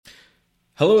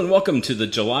Hello and welcome to the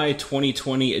July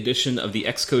 2020 edition of the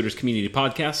Xcoders Community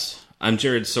Podcast. I'm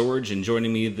Jared Sorge, and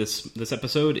joining me this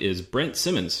episode is Brent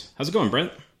Simmons. How's it going,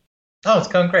 Brent? Oh, it's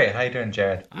going great. How you doing,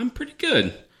 Jared? I'm pretty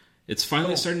good. It's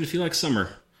finally starting to feel like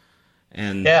summer,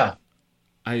 and yeah,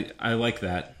 I like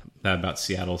that about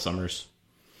Seattle summers.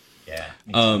 Yeah.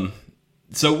 Me too.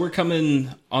 So we're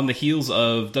coming on the heels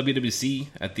of WWC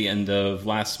at the end of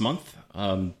last month.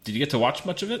 Did you get to watch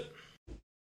much of it?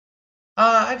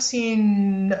 I've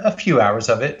seen a few hours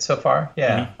of it so far.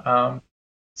 Yeah. Mm-hmm.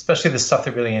 Especially the stuff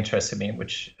that really interested me,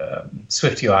 which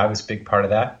SwiftUI was a big part of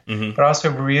that. Mm-hmm. But I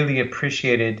also really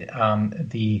appreciated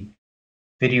the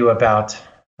video about,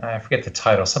 I forget the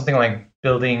title, something like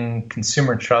building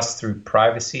consumer trust through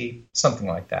privacy, something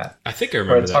like that. I think I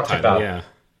remember that title, yeah.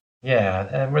 Yeah,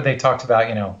 and where they talked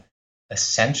about,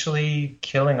 essentially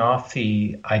killing off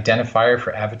the identifier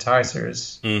for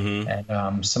advertisers Mm-hmm.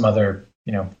 and some other,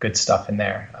 good stuff in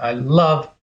there. I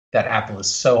love that Apple is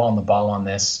so on the ball on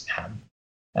this.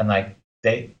 And like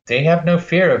they have no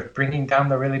fear of bringing down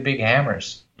the really big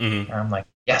hammers. Mm-hmm. And I'm like,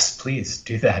 yes, please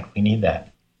do that. We need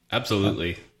that.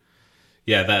 Absolutely.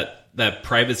 Yeah, that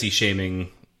privacy shaming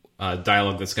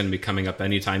dialogue that's going to be coming up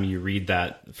anytime you read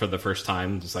that for the first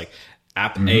time. Just like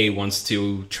app A wants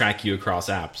to track you across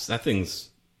apps. That's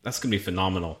going to be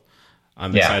phenomenal.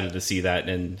 I'm excited to see that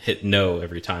and hit no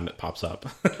every time it pops up.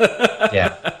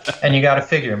 Yeah. And you got to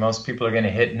figure most people are going to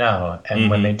hit no. And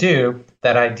when they do,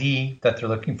 that ID that they're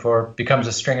looking for becomes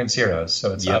a string of zeros.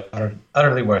 So it's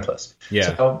utterly worthless.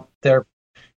 Yeah. So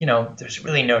there's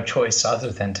really no choice other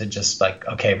than to just like,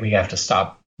 okay, we have to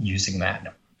stop using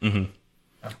that. Mm-hmm.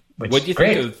 Which what do you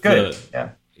great, think of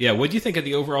good. What do you think of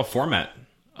the overall format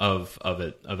of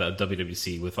a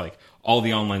WWC with like all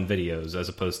the online videos as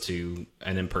opposed to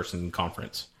an in-person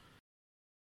conference?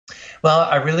 Well,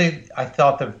 I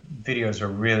thought the videos were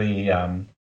really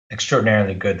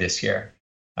extraordinarily good this year.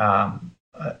 I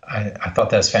thought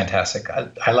that was fantastic.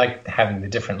 I liked having the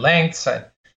different lengths.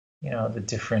 The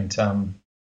different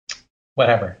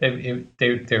whatever.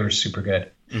 They were super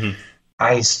good. Mm-hmm.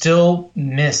 I still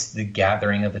miss the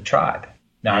gathering of the tribe.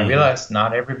 Now I realize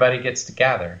not everybody gets to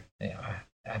gather.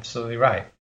 Absolutely right.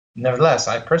 Nevertheless,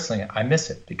 I miss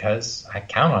it because I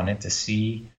count on it to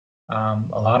see a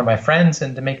lot of my friends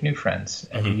and to make new friends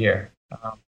every year.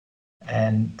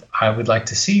 And I would like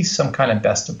to see some kind of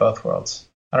best of both worlds.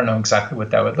 I don't know exactly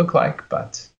what that would look like,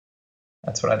 but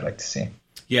that's what I'd like to see.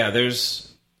 Yeah,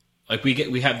 there's like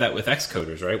we have that with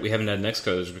Xcoders, right? We haven't had an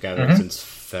Xcoders gathering since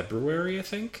February, I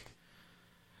think.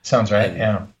 Sounds right.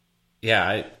 And,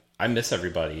 yeah, I miss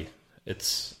everybody.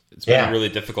 It's been really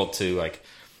difficult to like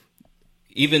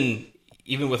even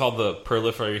with all the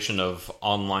proliferation of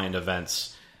online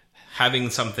events, having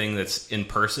something that's in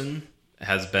person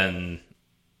has been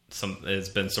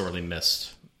sorely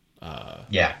missed.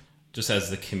 Just as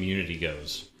the community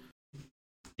goes.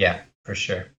 Yeah, for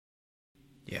sure.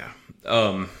 Yeah.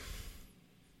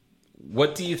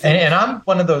 What do you think? And I'm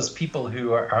one of those people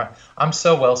who I'm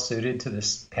so well suited to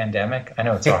this pandemic. I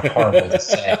know it's horrible to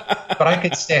say, but I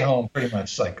could stay home pretty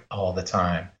much like all the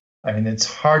time. I mean, it's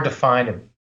hard to find a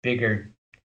bigger,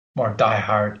 more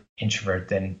diehard introvert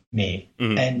than me.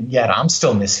 Mm-hmm. And yet I'm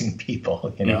still missing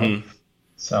people, Mm-hmm.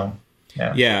 So,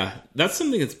 yeah. Yeah, that's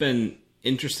something that's been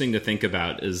interesting to think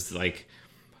about is like,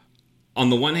 on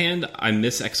the one hand, I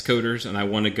miss Xcoders and I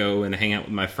want to go and hang out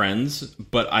with my friends,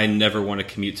 but I never want to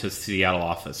commute to the Seattle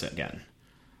office again.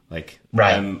 Like,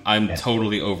 right. I'm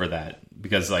totally over that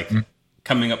because like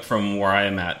coming up from where I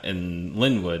am at in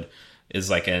Linwood is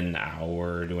like an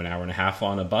hour to an hour and a half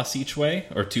on a bus each way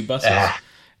or two buses.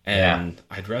 And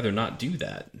I'd rather not do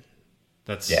that.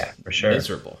 That's for sure.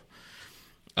 miserable.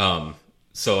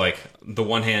 So like the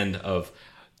one hand of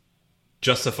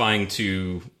justifying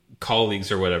to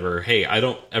colleagues or whatever, hey, I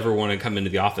don't ever want to come into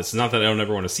the office. It's not that I don't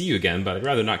ever want to see you again, but I'd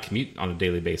rather not commute on a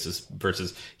daily basis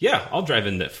versus, I'll drive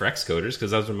in for Xcoders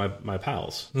because those are my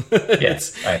pals.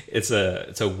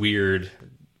 It's a weird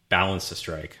balance to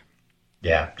strike.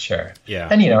 Yeah, sure. Yeah.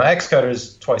 And,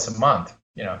 Xcoders twice a month,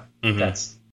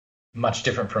 that's much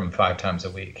different from 5 times a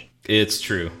week. It's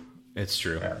true.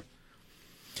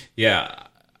 Yeah.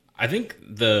 I think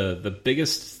the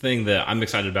biggest thing that I'm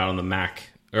excited about on the Mac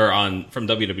from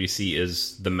WWC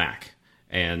is the Mac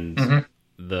and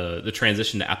the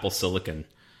transition to Apple Silicon.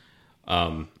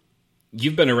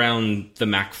 You've been around the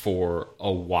Mac for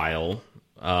a while.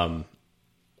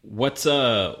 What's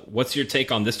your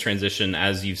take on this transition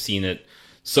as you've seen it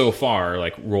so far,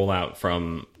 like roll out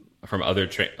from other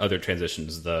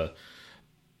transitions?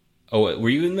 Were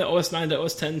you in the OS 9 to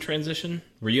OS 10 transition?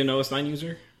 Were you an OS 9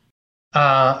 user?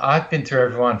 I've been through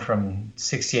everyone from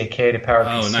 68K to PowerPC.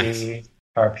 Oh, nice.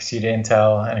 PowerPC to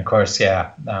Intel, and of course,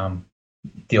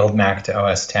 the old Mac to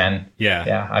OS 10.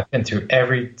 Yeah. I've been through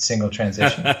every single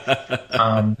transition.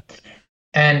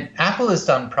 And Apple has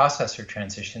done processor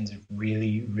transitions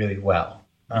really, really well.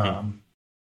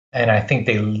 And I think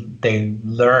they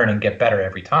learn and get better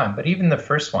every time. But even the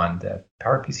first one, the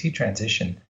PowerPC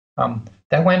transition,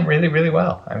 that went really, really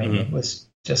well. I mean, it was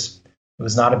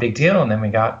not a big deal. And then we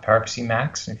got PowerPC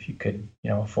Macs. And if you could,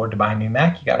 afford to buy a new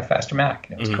Mac, you got a faster Mac.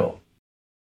 And it was cool.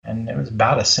 And it was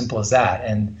about as simple as that.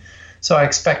 And so I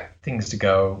expect things to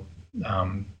go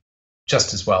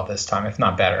just as well this time, if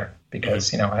not better,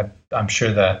 because I'm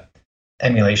sure the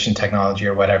emulation technology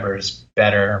or whatever is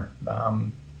better.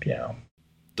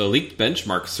 The leaked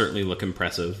benchmarks certainly look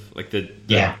impressive. Like the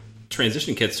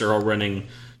transition kits are all running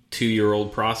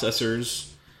 2-year-old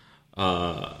processors,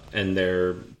 and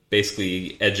they're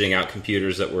basically edging out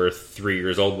computers that were 3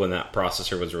 years old when that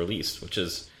processor was released, which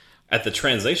is, at the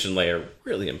translation layer,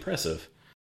 really impressive.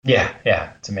 Yeah,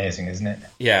 it's amazing, isn't it?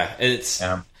 Yeah, and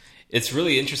it's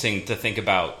really interesting to think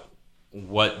about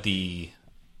what the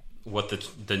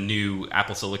new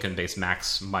Apple Silicon based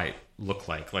Macs might look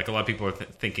like. Like, a lot of people are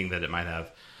thinking that it might have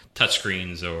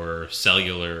touchscreens or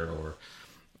cellular or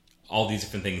all these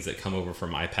different things that come over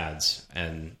from iPads,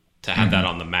 and to have that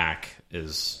on the Mac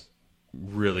is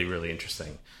really, really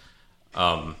interesting.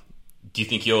 Do you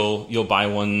think you'll buy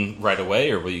one right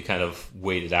away, or will you kind of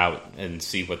wait it out and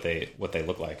see what they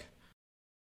look like?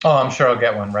 Oh, I'm sure I'll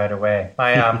get one right away.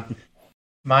 My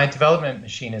my development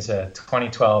machine is a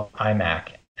 2012 iMac,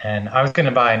 and I was going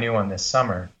to buy a new one this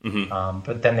summer,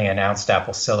 but then they announced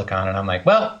Apple Silicon, and I'm like,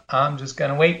 well, I'm just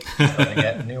going to wait until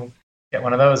I get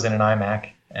one of those in an iMac,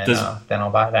 and then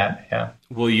I'll buy that. Yeah.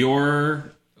 Will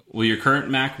your current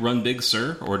Mac run Big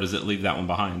Sur, or does it leave that one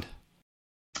behind?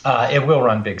 It will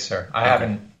run Big Sur. I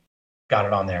haven't got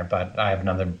it on there, but I have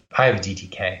a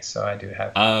DTK, so I do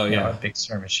have a Big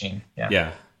Sur machine.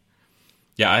 Yeah.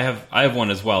 I have one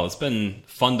as well. It's been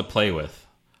fun to play with.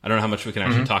 I don't know how much we can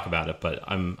actually talk about it, but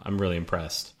I'm really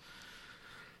impressed.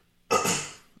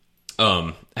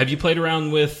 Have you played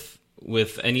around with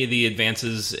any of the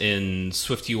advances in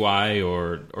SwiftUI,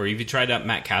 or have you tried out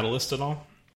Mac Catalyst at all?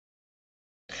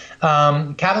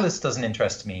 Catalyst doesn't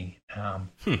interest me,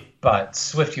 but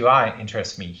SwiftUI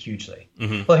interests me hugely.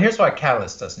 Well, here's why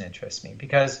Catalyst doesn't interest me,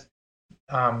 because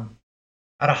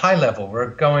at a high level, we're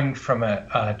going from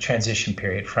a transition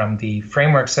period from the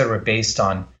frameworks that were based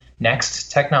on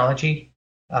Next technology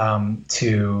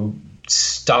to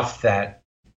stuff that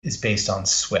is based on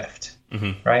Swift,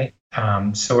 right?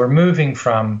 So we're moving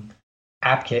from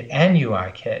AppKit and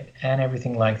UIKit and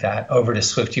everything like that over to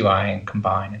SwiftUI and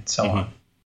Combine and so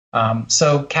on.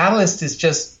 So Catalyst is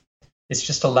just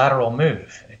a lateral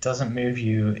move. It doesn't move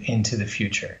you into the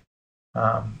future.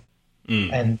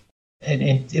 And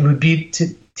it would be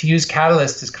to use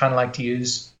Catalyst is kind of like to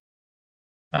use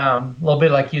a little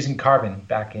bit like using Carbon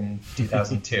back in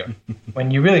 2002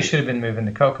 when you really should have been moving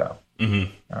to Cocoa.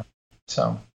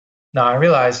 So now I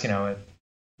realize,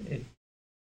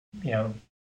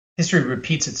 history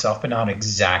repeats itself, but not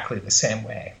exactly the same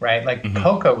way, right? Like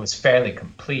Cocoa was fairly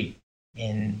complete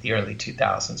in the early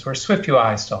 2000s, where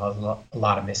SwiftUI still has a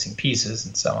lot of missing pieces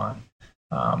and so on.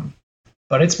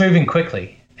 But it's moving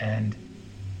quickly. And,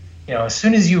 as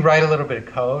soon as you write a little bit of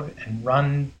code and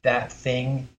run that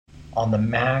thing on the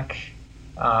Mac,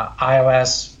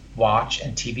 iOS, watch,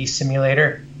 and TV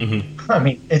simulator, I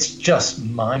mean, it's just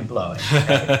mind-blowing.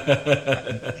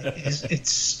 Right?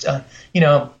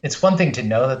 It's one thing to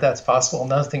know that that's possible,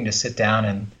 another thing to sit down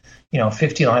and,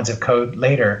 50 lines of code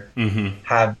later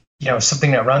have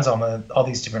something that runs on all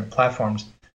these different platforms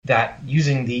that,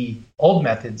 using the old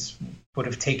methods, would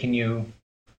have taken you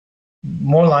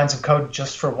more lines of code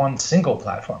just for one single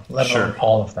platform, let alone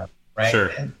all of them, right? Sure.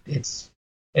 And it's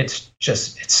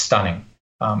stunning.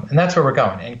 And that's where we're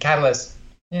going. And Catalyst,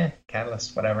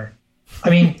 whatever. I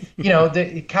mean,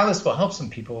 the Catalyst will help some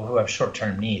people who have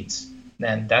short-term needs,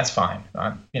 then that's fine.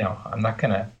 I'm not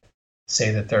going to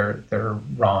say that they're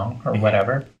wrong or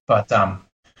whatever, but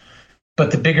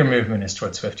the bigger movement is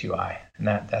towards SwiftUI, and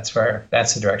that's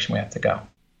the direction we have to go.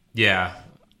 Yeah,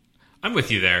 I'm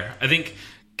with you there. I think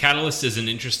Catalyst is an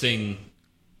interesting,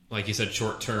 like you said,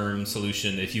 short-term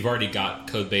solution. If you've already got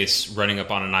code base running up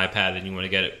on an iPad and you want to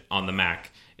get it on the Mac,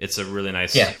 it's a really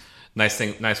nice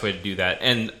way to do that.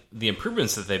 And the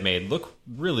improvements that they've made look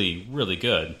really, really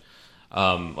good.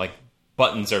 Like,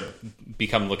 buttons are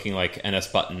looking like NS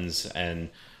buttons, and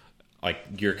like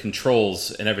your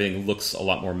controls and everything looks a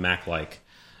lot more Mac-like.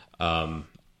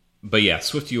 But yeah,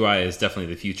 SwiftUI is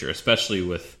definitely the future, especially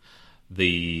with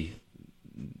the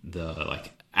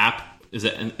like app.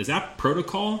 Is app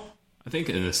protocol I think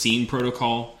in the scene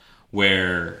protocol,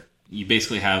 where you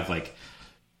basically have like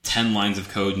 10 lines of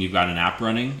code and you've got an app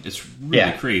running. It's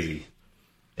really crazy.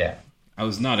 Yeah. I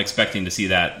was not expecting to see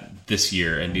that this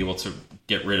year and be able to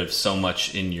get rid of so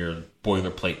much in your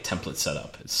boilerplate template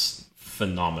setup. It's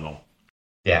phenomenal.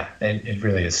 Yeah, it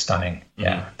really is stunning. Mm-hmm.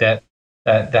 Yeah,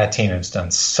 that team has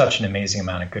done such an amazing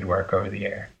amount of good work over the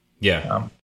year. Yeah.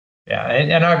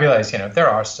 And I realize, there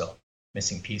are still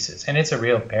missing pieces, and it's a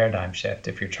real paradigm shift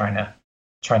if you're trying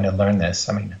to learn this.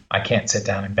 I mean, I can't sit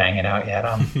down and bang it out yet.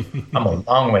 I'm a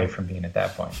long way from being at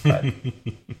that point, but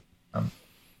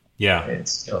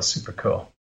it's still super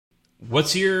cool.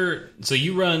 So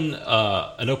you run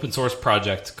an open source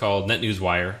project called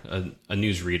NetNewsWire, a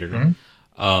news reader.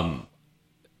 Mm-hmm.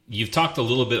 You've talked a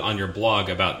little bit on your blog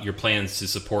about your plans to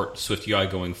support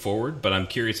SwiftUI going forward, but I'm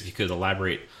curious if you could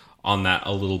elaborate on that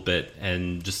a little bit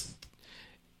and just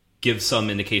give some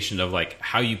indication of like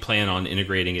how you plan on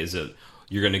integrating. Is it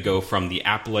you're going to go from the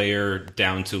app layer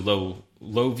down to low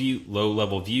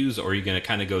level views, or are you going to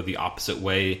kind of go the opposite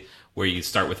way where you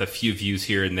start with a few views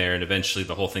here and there and eventually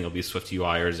the whole thing will be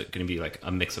SwiftUI, or is it going to be like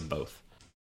a mix of both?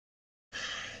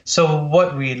 So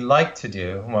what we like to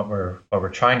do, what we're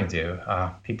trying to do,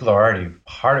 people are already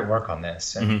hard at work on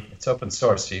this, and it's open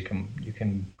source, so you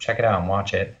can check it out and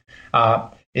watch it.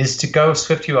 Is to go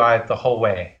SwiftUI the whole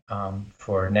way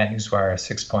for NetNewsWire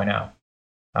 6.0,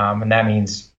 and that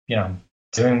means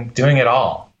doing it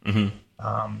all.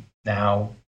 Mm-hmm.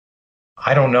 Now,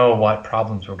 I don't know what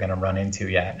problems we're going to run into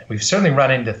yet. We've certainly run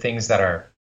into things that are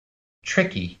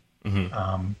tricky.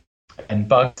 Mm-hmm. And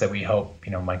bugs that we hope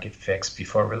might get fixed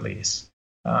before release.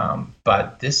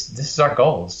 But this is our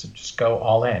goal, is to just go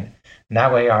all in. And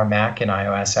that way our Mac and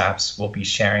iOS apps will be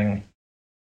sharing,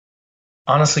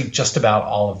 honestly, just about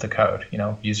all of the code,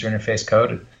 user interface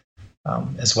code,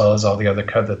 as well as all the other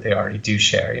code that they already do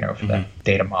share, for the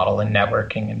data model and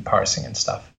networking and parsing and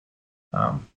stuff.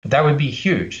 But that would be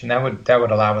huge, and that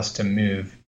would allow us to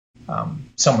move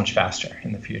so much faster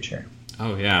in the future.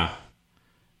 Oh, yeah.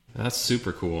 That's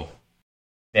super cool.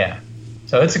 Yeah,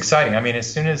 so it's exciting. I mean, as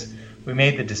soon as we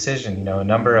made the decision, a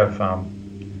number of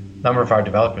our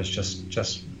developers just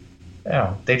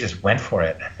they just went for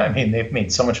it. I mean, they've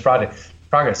made so much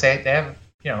progress. They have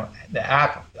the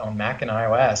app on Mac and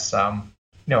iOS,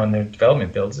 in their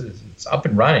development builds, it's up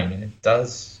and running, and it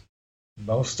does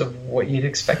most of what you'd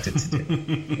expect it to do.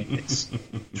 It's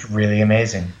really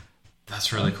amazing.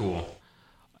 That's really cool.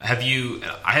 I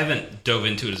haven't dove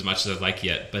into it as much as I'd like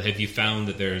yet, but have you found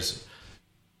that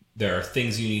there are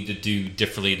things you need to do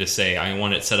differently to say, I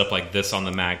want it set up like this on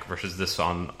the Mac versus this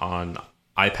on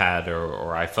iPad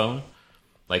or iPhone?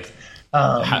 Like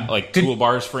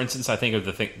toolbars, for instance, I think of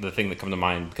the thing that come to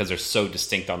mind because they're so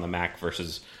distinct on the Mac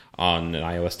versus on an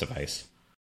iOS device.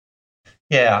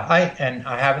 Yeah, I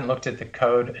haven't looked at the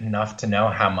code enough to know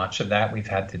how much of that we've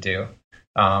had to do.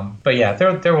 But yeah,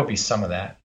 there will be some of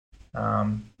that.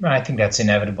 I think that's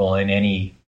inevitable in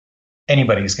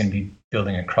anybody who's going to be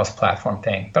building a cross-platform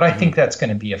thing. But I think that's going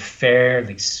to be a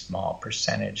fairly small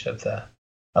percentage of the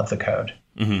code.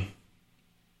 Mm-hmm.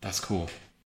 That's cool.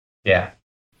 Yeah.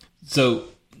 So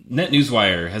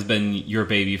NetNewsWire has been your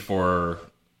baby for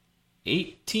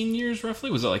 18 years,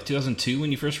 roughly? Was it like 2002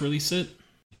 when you first released it?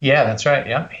 Yeah, that's right.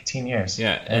 Yeah, 18 years.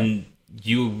 Yeah, and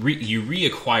you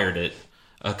reacquired it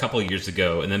a couple of years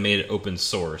ago and then made it open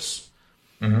source.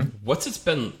 Mm-hmm. What's it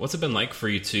been like for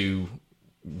you to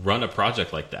run a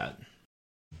project like that?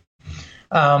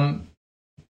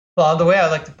 Well, the way I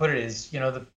like to put it is,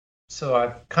 so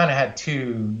I've kind of had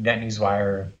two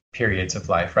NetNewsWire periods of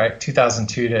life, right?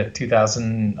 2002 to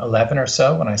 2011 or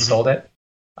so when I sold it,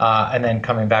 and then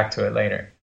coming back to it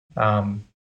later.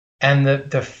 And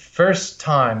the first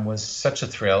time was such a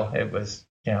thrill. It was,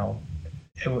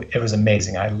 it was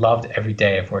amazing. I loved every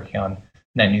day of working on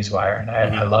NetNewsWire, and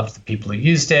I loved the people who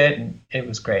used it, and it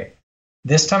was great.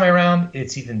 This time around,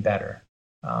 it's even better.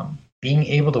 Being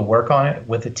able to work on it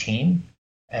with a team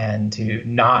and to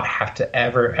not have to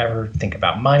ever think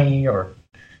about money or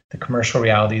the commercial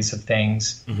realities of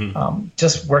things.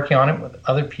 Just working on it with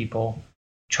other people,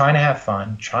 trying to have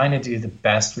fun, trying to do the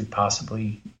best we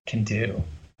possibly can do.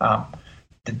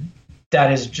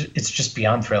 It's just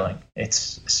beyond thrilling.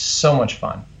 It's so much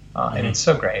fun, and it's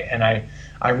so great. And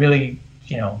I really,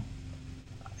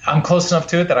 I'm close enough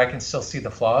to it that I can still see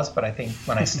the flaws, but I think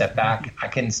when I step back, I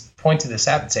can point to this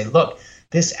app and say, look,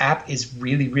 this app is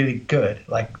really, really good.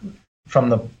 Like from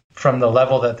the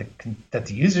level that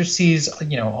the user sees,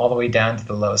 all the way down to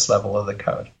the lowest level of the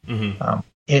code.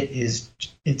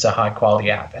 It's a high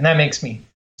quality app, and that makes me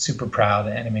super proud,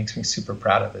 and it makes me super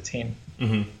proud of the team.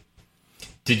 Mm-hmm.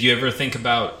 Did you ever think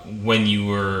about when you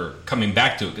were coming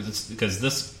back to it? Because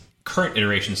this current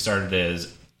iteration started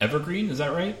as Evergreen, is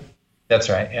that right? That's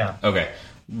right, yeah. Okay.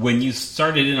 When you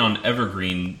started in on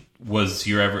Evergreen, did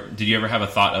you ever have a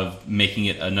thought of making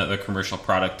it another commercial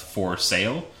product for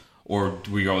sale? Or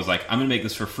were you always like, I'm going to make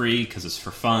this for free because it's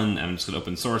for fun, and I'm just going to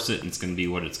open source it, and it's going to be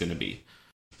what it's going to be?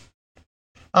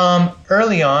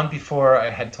 Early on, before I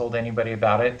had told anybody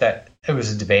about it, that it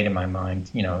was a debate in my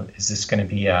mind. Is this going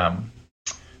to be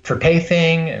for pay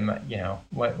thing? And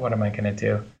what am I going to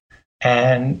do?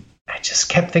 And I just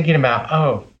kept thinking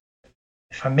about,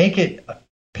 if I make it a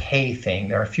pay thing,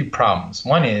 there are a few problems.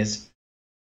 One is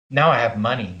now I have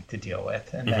money to deal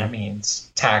with, and that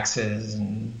means taxes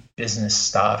and business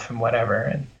stuff and whatever.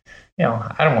 And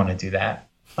I don't want to do that.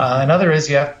 Another is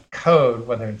you have code,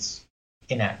 whether it's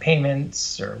in-app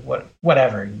payments or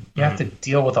whatever. You have to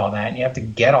deal with all that, and you have to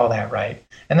get all that right.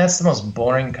 And that's the most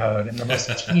boring code and the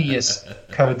most tedious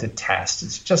code to test.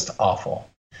 It's just awful.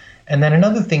 And then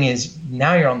another thing is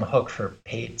now you're on the hook for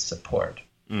paid support.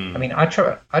 I mean, I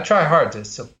try hard to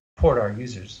support our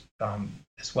users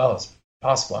as well as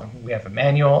possible. I mean, we have a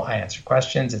manual, I answer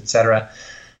questions, etc.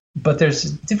 But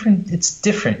it's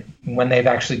different when they've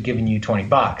actually given you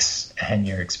 $20 and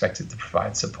you're expected to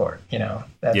provide support. There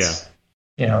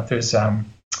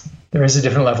is a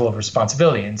different level of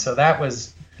responsibility. And so that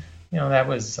was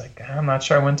like, I'm not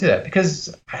sure I want to do that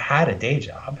because I had a day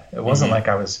job. It wasn't like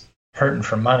I was hurting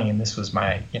for money and this was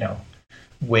my,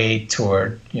 way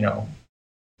toward,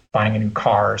 buying a new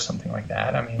car or something like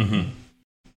that. I mean,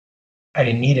 I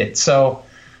didn't need it. So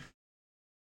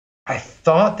I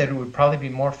thought that it would probably be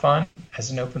more fun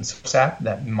as an open source app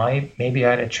that maybe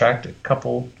I'd attract a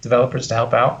couple developers to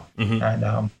help out.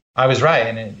 And I was right,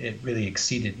 and it really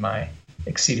exceeded my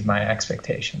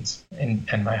expectations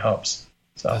and my hopes.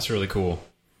 So that's really cool.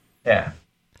 Yeah.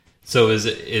 So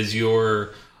are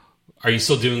you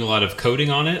still doing a lot of coding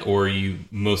on it, or are you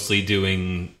mostly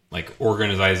doing like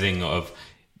organizing of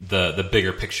the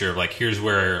bigger picture of like, here's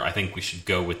where I think we should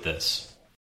go with this?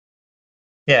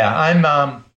 Yeah,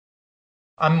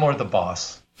 I'm more the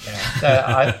boss.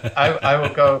 Yeah. I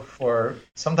will go for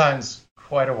sometimes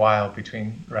quite a while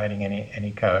between writing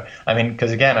any code. I mean,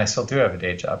 because again, I still do have a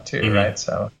day job too, right?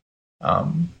 So, I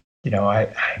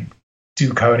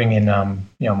do coding in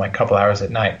my couple hours at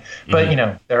night. But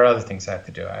there are other things I have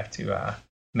to do. I have to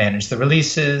manage the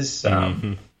releases.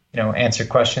 Answer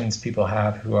questions people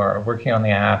have who are working on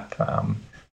the app. I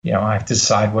have to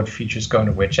decide what features go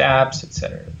into which apps, et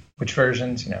cetera, which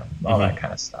versions, all that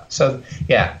kind of stuff. So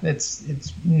yeah,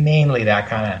 it's mainly that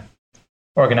kind of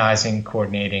organizing,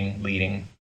 coordinating, leading.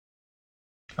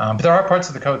 But there are parts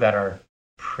of the code that are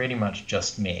pretty much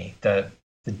just me. The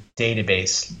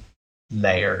database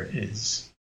layer is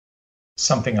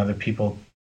something other people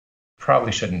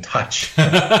probably shouldn't touch.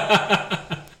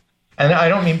 And I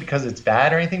don't mean because it's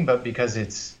bad or anything, but because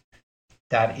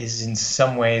that is in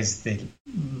some ways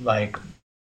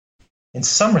in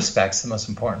some respects the most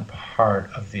important part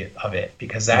of it,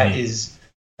 because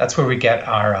that's where we get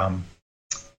our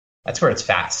that's where it's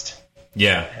fast.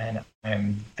 Yeah. And I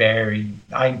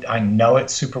know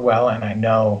it super well, and I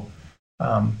know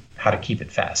how to keep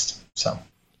it fast. So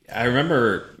I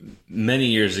remember many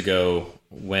years ago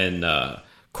when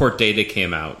Core Data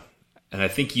came out, and I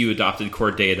think you adopted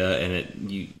Core Data, and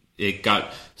it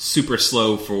got super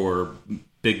slow for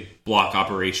big block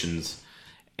operations,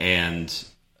 and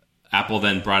Apple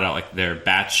then brought out like their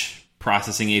batch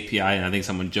processing API, and I think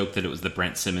someone joked that it was the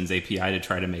Brent Simmons API to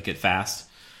try to make it fast.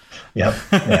 Yep.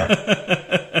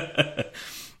 Yeah.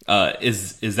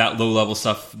 Is that low level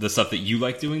stuff the stuff that you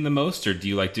like doing the most, or do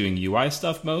you like doing UI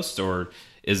stuff most, or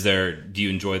do you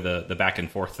enjoy the back and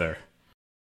forth there?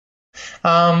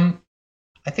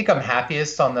 I think I'm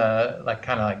happiest on the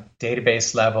kind of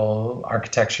database level,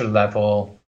 architecture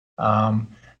level.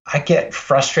 I get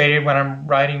frustrated when I'm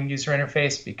writing user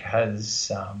interface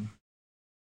because I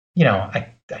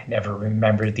never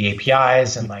remembered the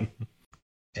APIs and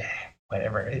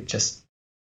whatever. It just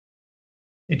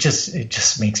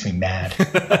makes me mad.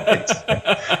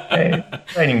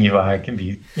 Writing UI can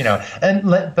be,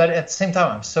 but at the same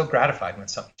time, I'm so gratified when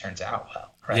something turns out well.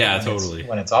 Right? Yeah, totally.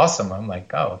 When it's awesome, I'm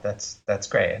like, oh, that's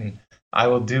great, and I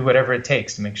will do whatever it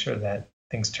takes to make sure that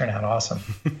things turn out awesome.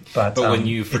 But when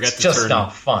you forget it's just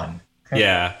not fun.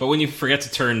 Yeah, but when you forget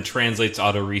to turn translates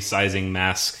auto resizing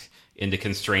mask into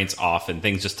constraints off, and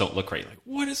things just don't look right, like,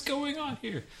 what is going on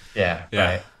here? Yeah.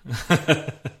 Right.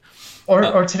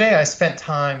 Or today I spent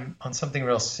time on something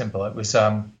real simple. It was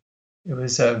a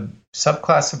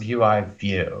subclass of UI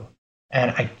view, and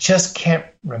I just can't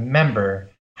remember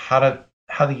how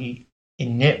the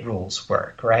init rules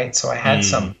work, right? So I had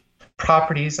some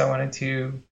properties I wanted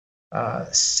to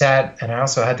set, and I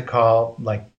also had to call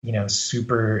like,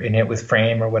 super init with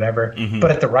frame or whatever, but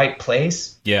at the right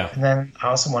place. Yeah. And then I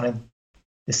also wanted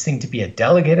this thing to be a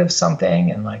delegate of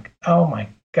something, and like, oh my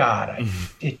God,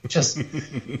 it just,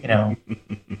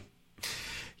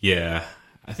 Yeah,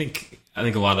 I think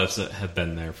a lot of us have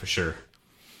been there for sure.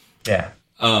 Yeah.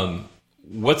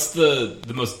 What's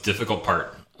the most difficult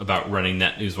part about running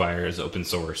NetNewsWire as open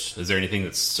source? Is there anything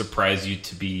that surprised you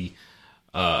to be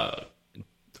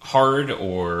hard,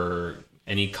 or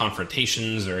any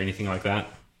confrontations or anything like that?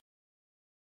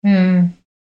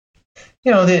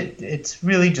 It's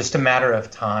really just a matter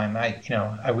of time.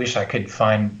 I wish I could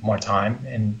find more time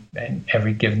and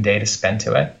every given day to spend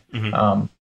to it.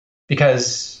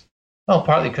 Because, well,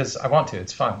 partly because I want to.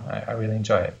 It's fun. I really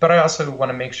enjoy it. But I also want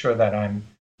to make sure that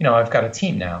I've got a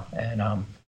team now, and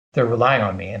they're relying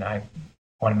on me, and I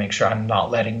want to make sure I'm not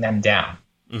letting them down.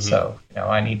 So,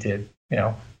 I need to,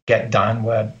 get done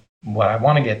what I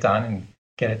want to get done, and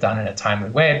get it done in a timely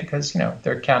way, because,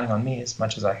 they're counting on me as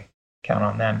much as I count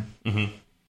on them.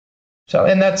 So,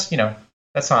 and that's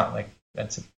not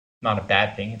a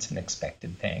bad thing. It's an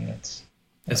expected thing. It's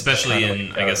especially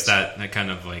in, I guess, that kind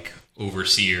of like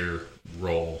overseer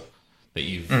role that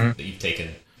you've taken.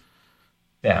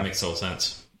 Yeah, that makes total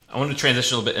sense. I want to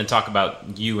transition a little bit and talk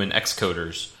about you and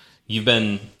Xcoders. You've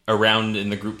been around in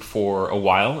the group for a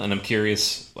while, and I'm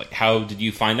curious, like, how did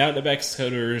you find out about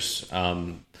Xcoders?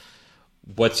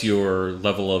 What's your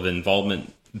level of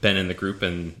involvement been in the group,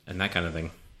 and that kind of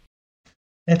thing?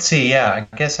 Let's see. Yeah,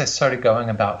 I guess I started going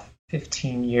about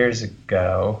 15 years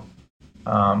ago.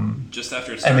 Just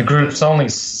after it started. And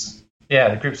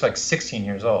the group's like 16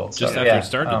 years old. Just after it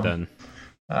started, then.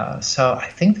 So I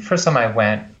think the first time I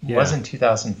went was in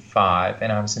 2005,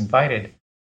 and I was invited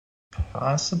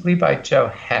possibly by Joe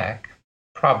Heck,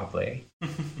 probably,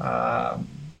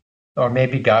 or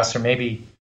maybe Gus, or maybe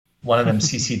one of them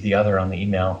CC'd the other on the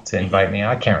email to invite me.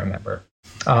 I can't remember.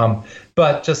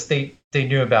 But just they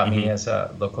knew about me as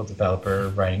a local developer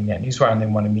writing NetNewsWire, and they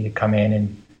wanted me to come in,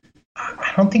 and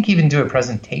I don't think even do a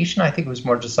presentation. I think it was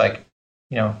more just like,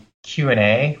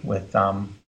 Q&A with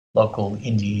local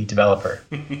indie developer.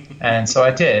 And so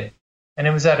I did. And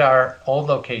it was at our old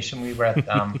location. We were at,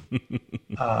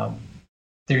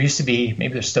 there used to be,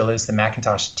 maybe there still is, the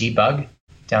Macintosh Debug,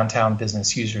 Downtown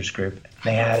Business Users Group.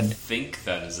 I don't think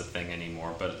that is a thing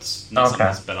anymore, but it's not something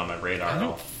that's been on my radar at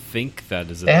all. Think that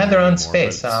is a they thing had their own anymore,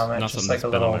 space. not just something like that's a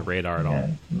been little, on my radar at all.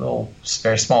 Little,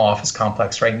 very small office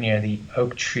complex right near the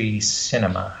Oak Tree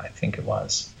Cinema, I think it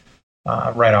was,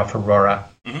 right off Aurora.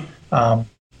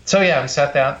 So yeah, we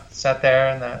sat there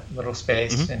in that little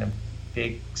space in a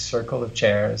big circle of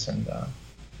chairs, and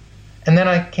then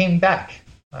I came back.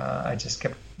 I just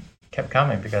kept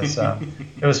coming because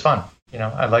it was fun.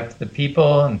 I liked the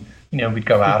people, and we'd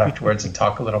go out afterwards and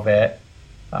talk a little bit.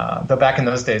 Though back in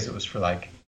those days, it was for like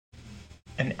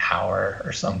an hour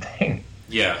or something.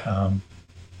 Yeah.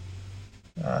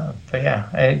 But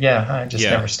I just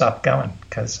never stopped going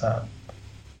because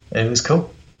it was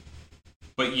cool.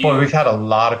 But we've had a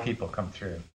lot of people come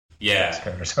through. Yeah.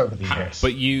 Xcoders over the years.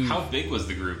 But how big was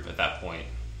the group at that point?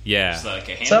 Yeah. Just like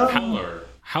a handful, or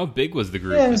how big was the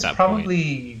group at that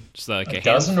probably point? Just like a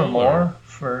dozen or more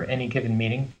for any given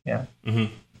meeting. Yeah.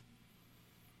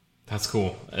 That's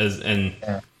cool. The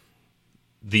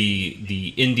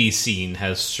indie scene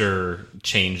has sure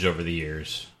changed over the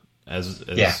years.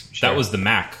 That was the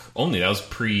Mac only. That was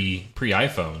pre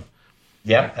iPhone.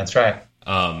 Yep, that's right.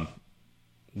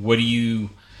 What do you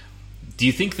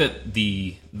think that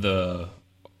the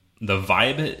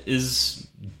vibe is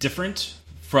different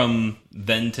from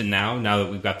then to now? Now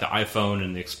that we've got the iPhone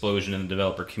and the explosion in the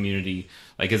developer community,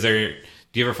 like, do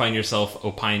you ever find yourself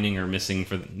opining or missing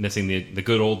the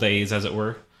good old days, as it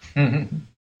were?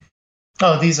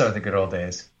 Oh, these are the good old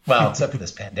days. Well, except for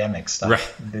this pandemic stuff. Right.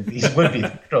 These would be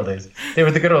the good old days. They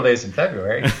were the good old days in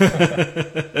February.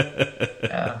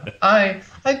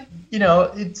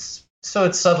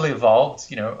 It's subtly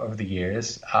evolved, over the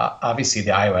years. Obviously, the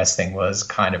iOS thing was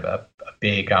kind of a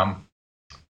big,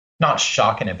 not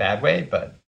shock in a bad way,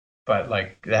 but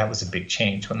like that was a big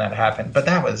change when that happened. But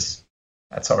that's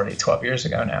already 12 years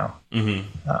ago now. And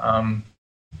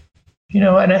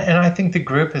I think the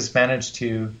group has managed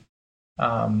to,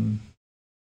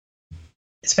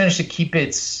 keep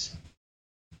its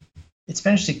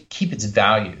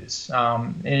values.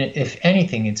 And if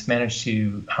anything, it's managed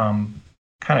to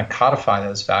kind of codify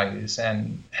those values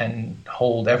and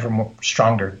hold ever more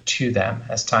stronger to them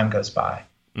as time goes by.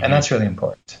 And that's really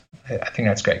important. I think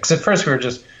that's great. Because at first we were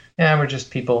just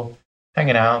people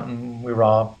hanging out, and we were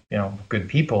all, good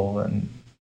people, and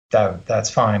that's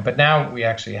fine. But now we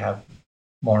actually have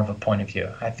more of a point of view.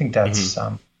 I think that's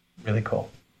really cool.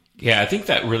 Yeah, I think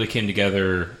that really came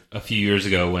together a few years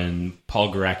ago when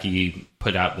Paul Garacki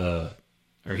put out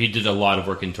he did a lot of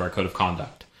work into our code of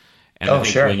conduct. And I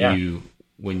think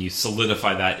when you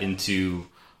solidify that into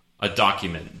a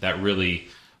document, that really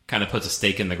kind of puts a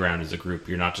stake in the ground as a group.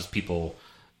 You're not just people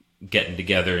getting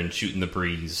together and shooting the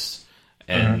breeze,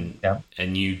 and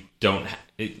you don't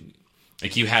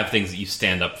you have things that you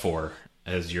stand up for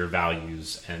as your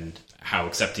values and how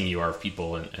accepting you are of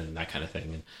people and that kind of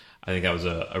thing. And I think that was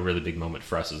a really big moment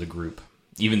for us as a group,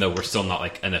 even though we're still not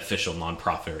like an official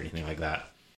nonprofit or anything like that.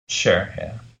 Sure,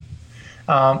 yeah.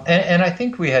 And I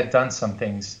think we had done some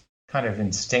things kind of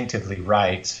instinctively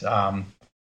right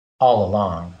all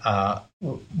along.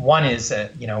 One is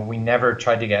that, we never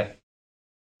tried to get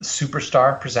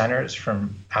superstar presenters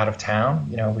from out of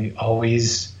town. We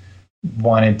always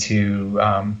wanted to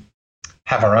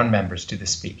have our own members do the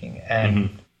speaking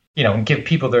and, and give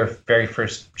people their very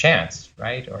first chance,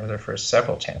 right? Or their first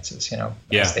several chances,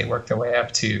 as they work their way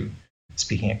up to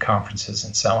speaking at conferences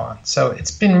and so on. So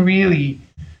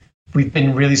we've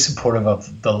been really supportive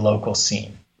of the local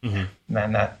scene.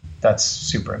 And that's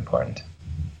super important.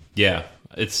 Yeah.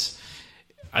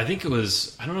 I think it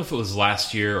was, I don't know if it was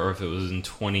last year or if it was in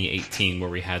 2018 where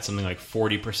we had something like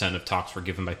 40% of talks were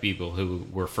given by people who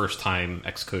were first-time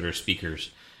Xcoder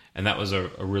speakers. And that was a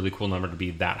really cool number to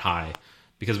be that high,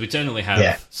 because we generally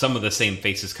have some of the same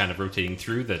faces kind of rotating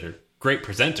through that are great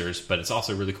presenters, but it's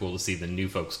also really cool to see the new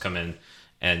folks come in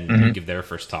and give their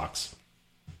first talks.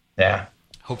 Yeah.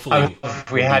 Hopefully.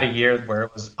 If we had a year where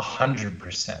it was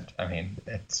 100%, I mean,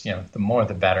 it's, the more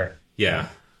the better. Yeah.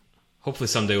 Hopefully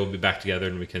someday we'll be back together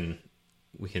and we can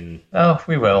we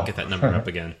will get that number up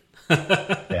again.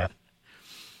 Yeah.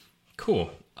 Cool.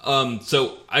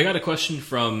 So I got a question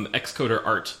from Xcoder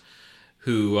Art,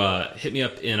 who hit me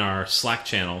up in our Slack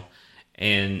channel,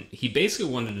 and he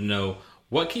basically wanted to know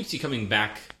what keeps you coming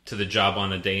back to the job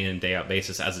on a day in, day out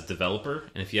basis as a developer,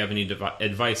 and if you have any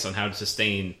advice on how to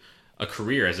sustain a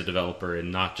career as a developer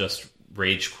and not just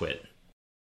rage quit.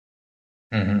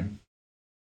 Yeah,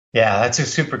 that's a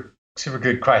super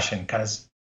good question, because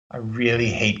I really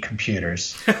hate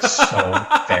computers so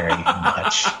very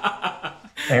much.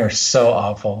 They're so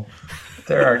awful.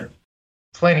 There are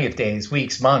plenty of days,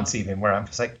 weeks, months even, where I'm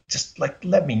just like,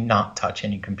 let me not touch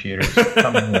any computers.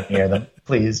 Come anywhere near them,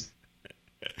 please.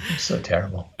 They're so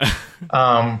terrible.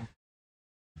 I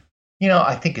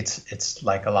think it's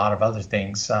like a lot of other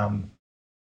things.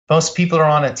 Most people are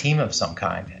on a team of some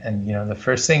kind, and the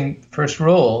first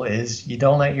rule is you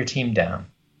don't let your team down.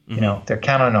 They're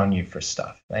counting on you for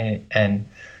stuff, and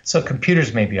so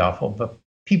computers may be awful, but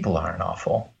people aren't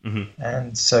awful,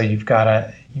 and so you've got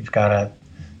to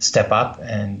step up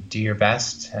and do your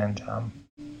best, and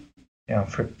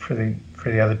for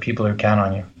the other people who count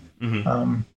on you.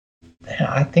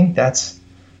 I think that's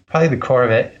probably the core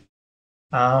of it.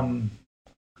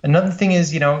 Another thing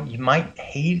is, you might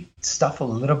hate stuff a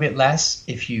little bit less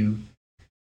if you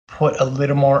put a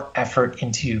little more effort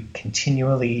into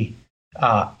continually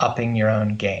upping your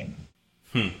own game,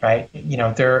 right?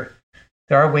 There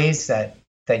are ways that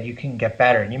you can get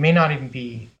better, and you may not even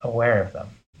be aware of them,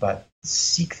 but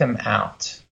seek them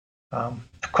out. A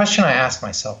question I ask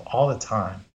myself all the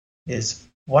time is,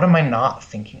 what am I not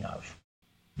thinking of?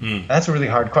 That's a really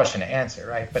hard question to answer,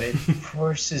 right? But it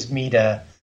forces me to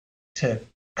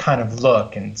kind of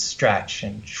look and stretch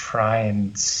and try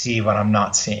and see what I'm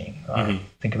not seeing,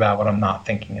 think about what I'm not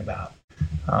thinking about.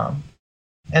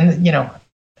 And,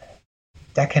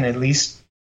 that can at least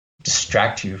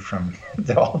distract you from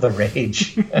all the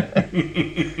rage.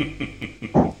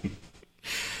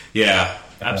 Yeah,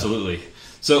 absolutely.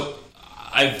 So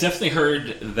I've definitely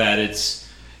heard that it's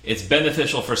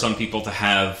beneficial for some people to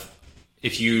have,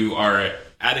 if you are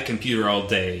at a computer all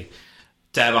day,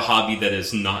 to have a hobby that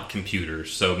is not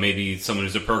computers. So maybe someone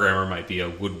who's a programmer might be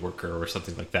a woodworker or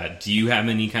something like that. Do you have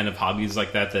any kind of hobbies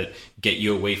like that get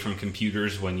you away from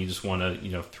computers when you just want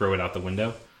to, throw it out the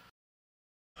window?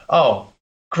 Oh,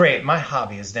 great. My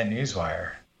hobby is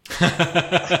NetNewsWire.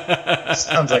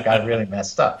 Sounds like I really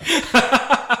messed up.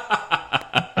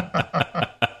 I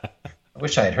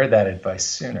wish I had heard that advice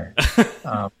sooner.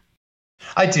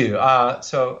 I do.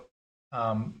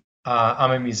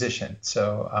 I'm a musician,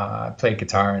 so I play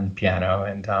guitar and piano,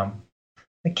 and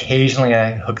occasionally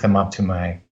I hook them up to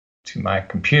my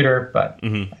computer, but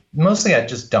mostly I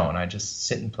just don't. I just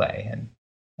sit and play, and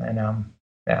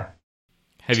yeah.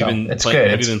 Have you been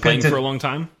playing for a long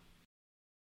time?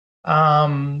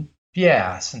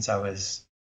 Yeah, since I was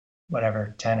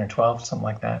 10 or 12, something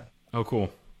like that. Oh, cool.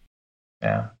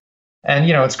 Yeah, and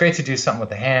it's great to do something with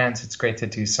the hands. It's great to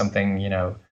do something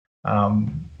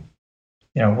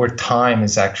where time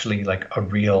is actually like a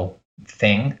real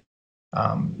thing,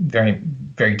 very,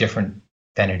 very different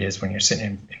than it is when you're sitting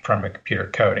in front of a computer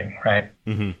coding, right?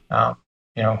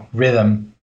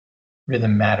 Rhythm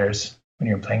matters when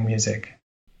you're playing music.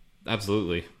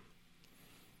 Absolutely.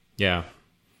 Yeah.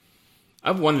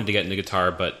 I've wanted to get into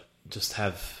guitar, but just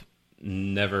have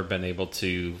never been able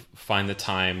to find the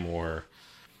time, or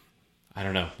I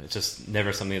don't know. It's just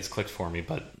never something that's clicked for me,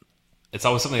 but it's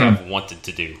always something I've wanted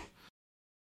to do.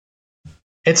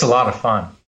 It's a lot of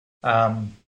fun.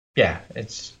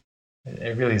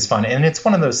 It really is fun. And it's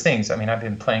one of those things. I mean, I've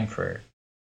been playing for,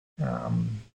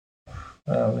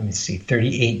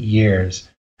 38 years.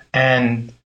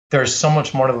 And there's so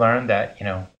much more to learn that,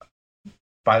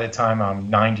 by the time I'm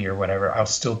 90 or whatever, I'll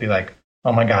still be like,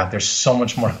 oh my God, there's so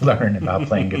much more to learn about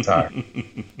playing guitar.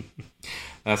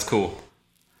 That's cool.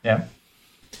 Yeah.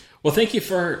 Well, thank you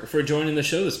for joining the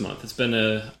show this month. It's been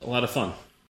a lot of fun.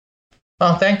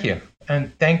 Well, thank you.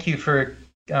 And thank you for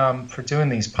doing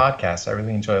these podcasts. I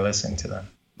really enjoy listening to them.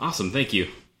 Awesome. Thank you.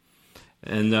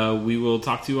 And we will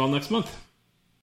talk to you all next month.